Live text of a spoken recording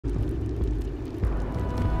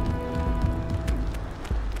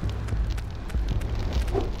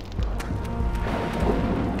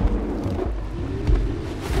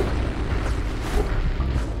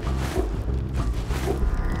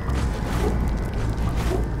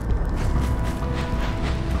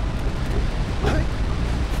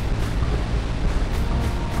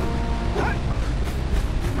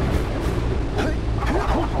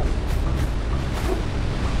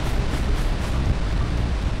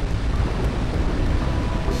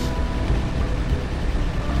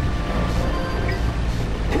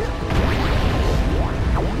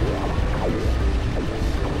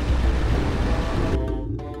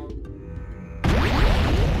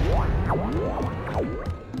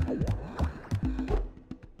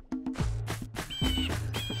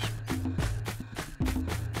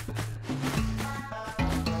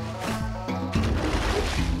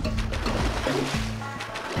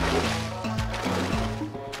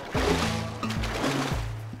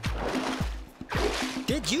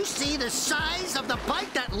Did you see the size of the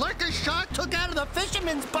bite that lurker shark took out of the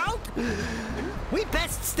fisherman's boat? We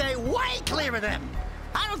best stay way clear of them.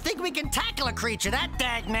 I don't think we can tackle a creature that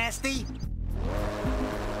dag nasty.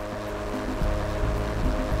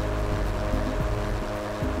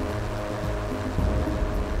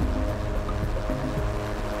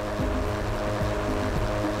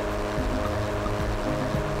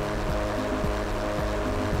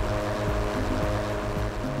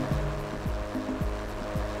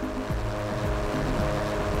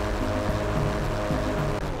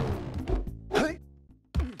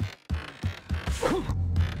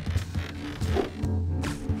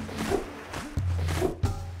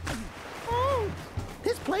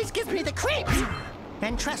 Gives me the creeps.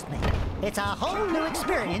 And trust me, it's a whole new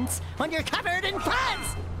experience when you're covered in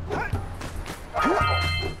fuzz.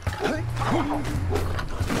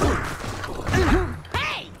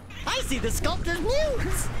 Hey, I see the sculptor's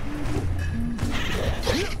muse.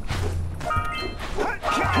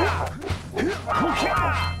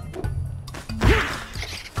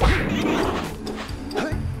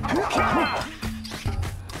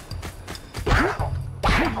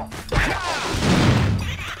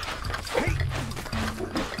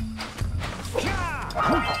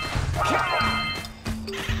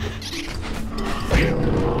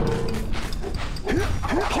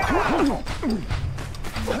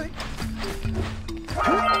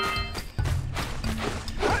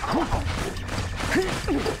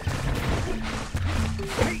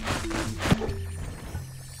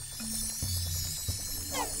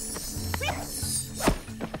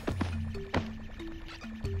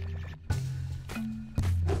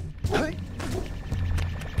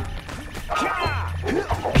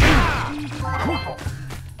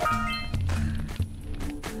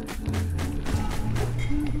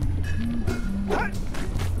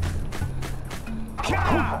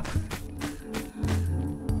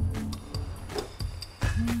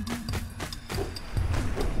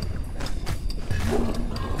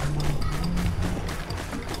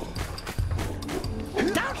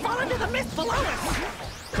 Don't fall into the mist below us,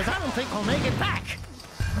 because I don't think we'll make it back.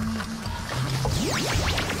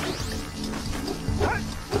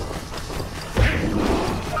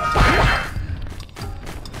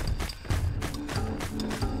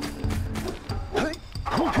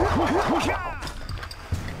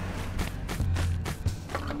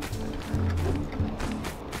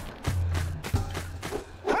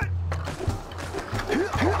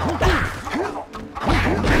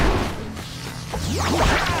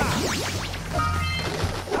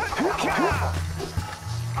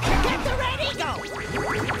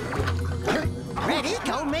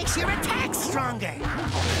 Makes your attack stronger.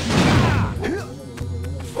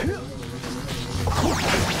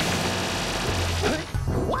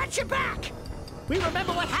 Watch your back. We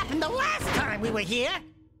remember what happened the last time we were here.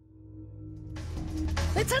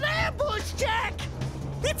 It's an ambush, Jak!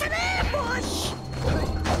 It's an ambush!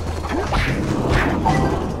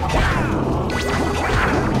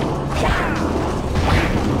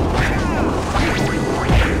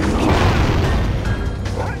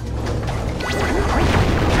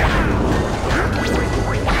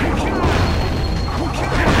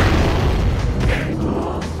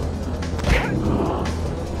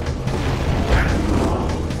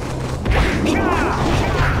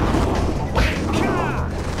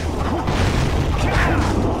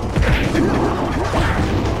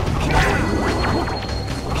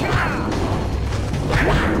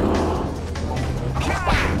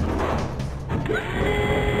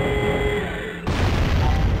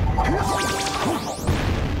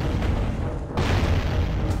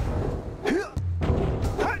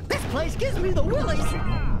 Gives me the willies.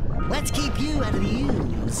 Let's keep you out of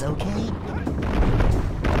the ooze, okay?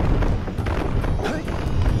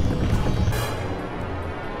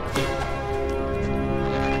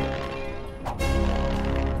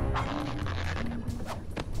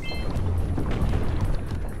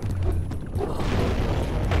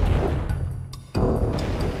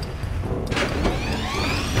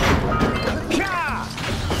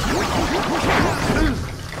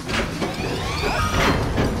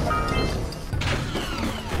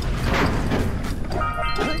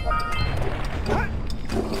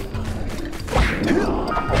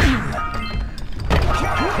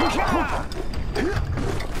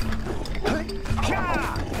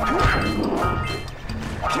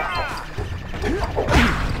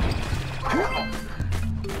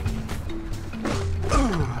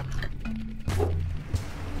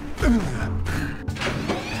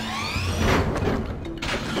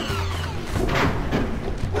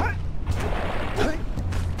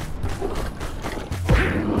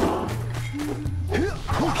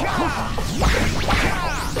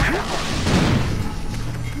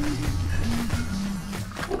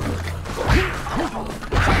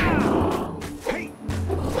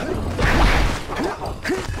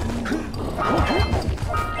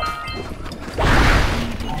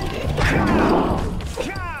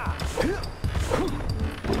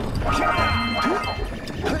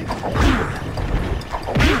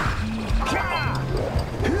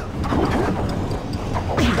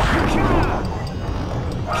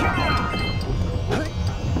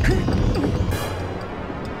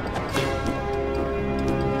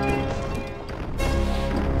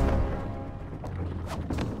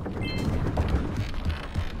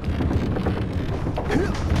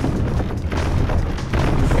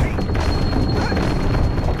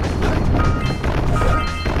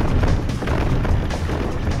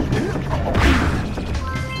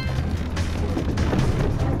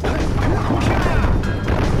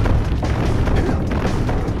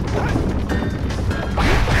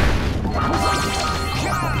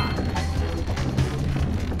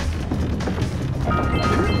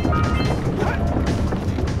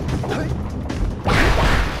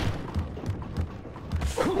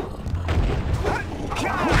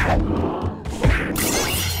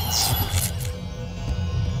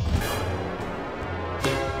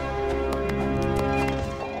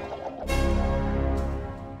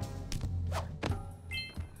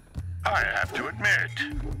 I have to admit,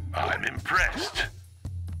 I'm impressed.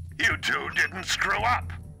 You two didn't screw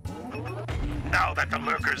up. Now that the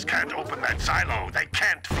lurkers can't open that silo, they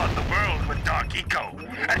can't flood the world with dark eco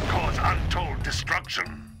and cause untold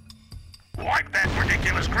destruction. Wipe that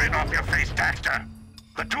ridiculous grin off your face, Daxter.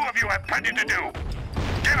 The two of you have plenty to do.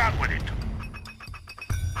 Get on with it.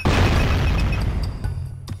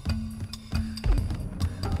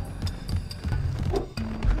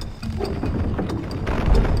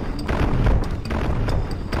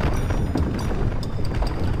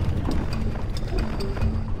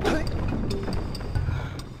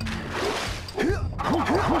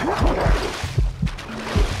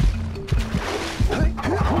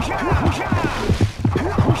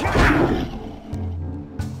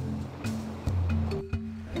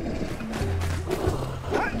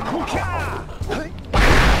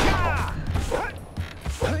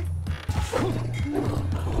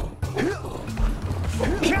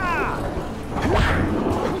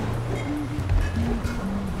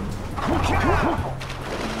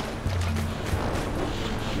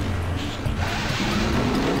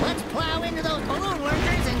 Let's plow into those balloon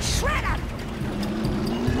lurkers and shred them!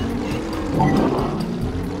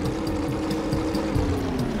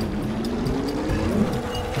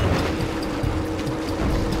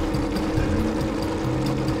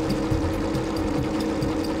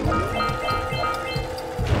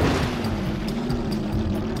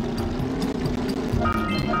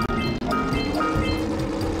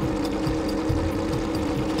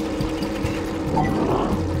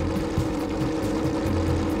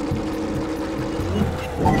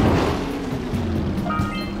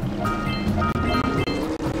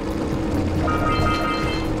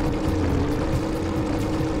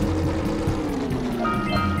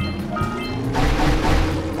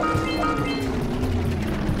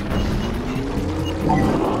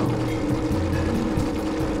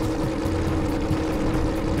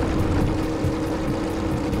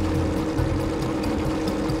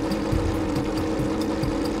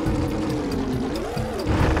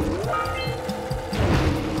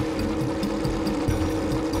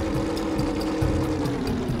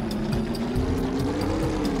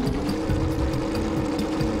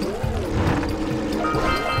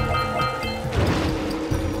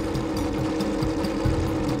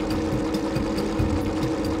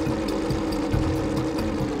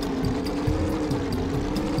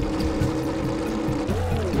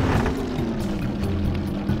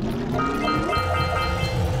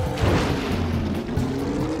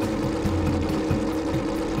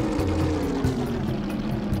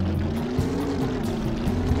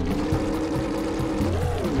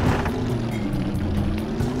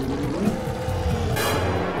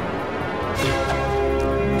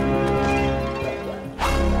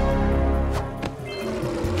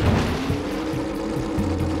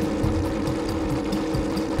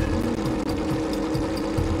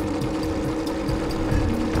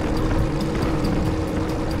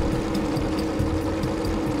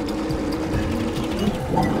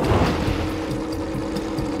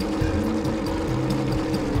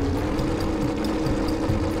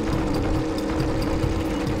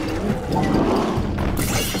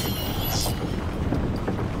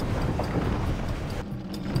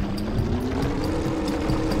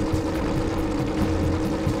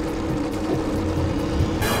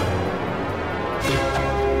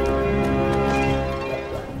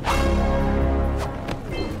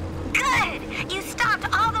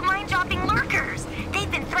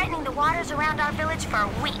 Around our village for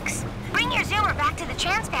weeks. Bring your zoomer back to the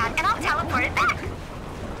chance pad and I'll teleport it back.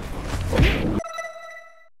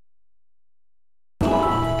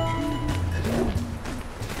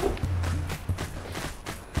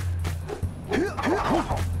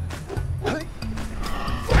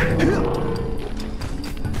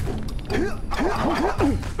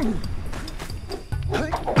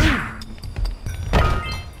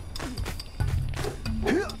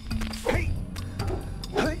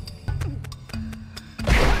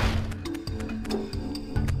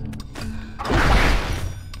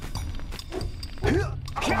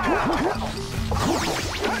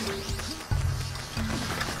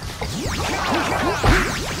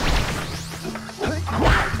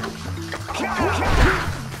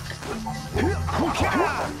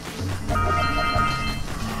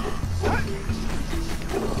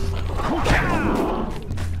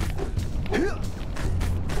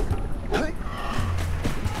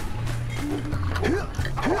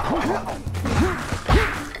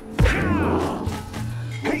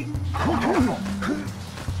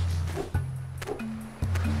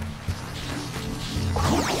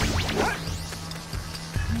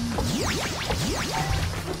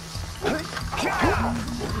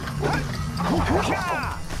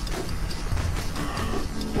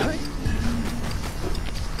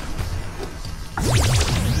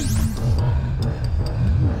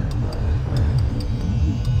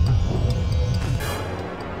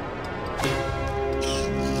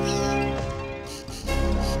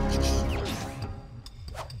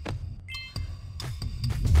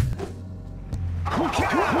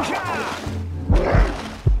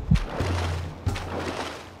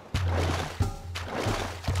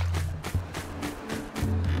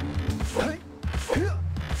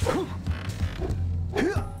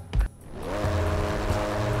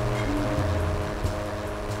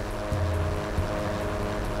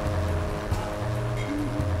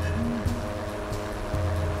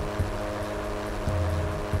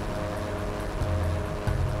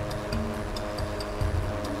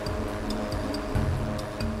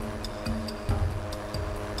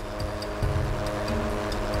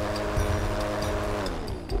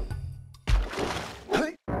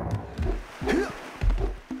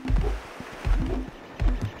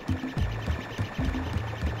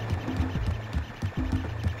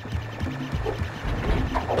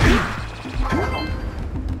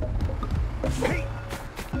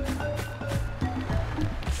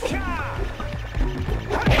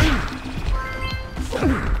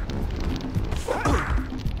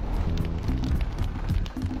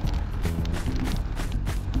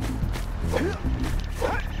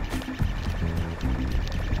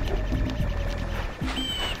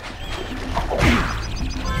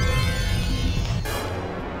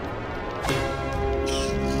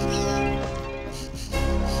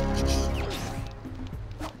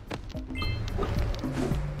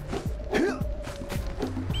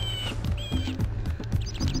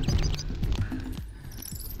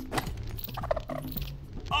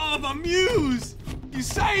 Oh, my muse! You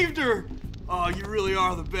saved her! Oh, you really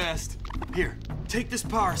are the best. Here, take this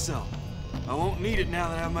power cell. I won't need it now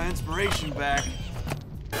that I have my inspiration back.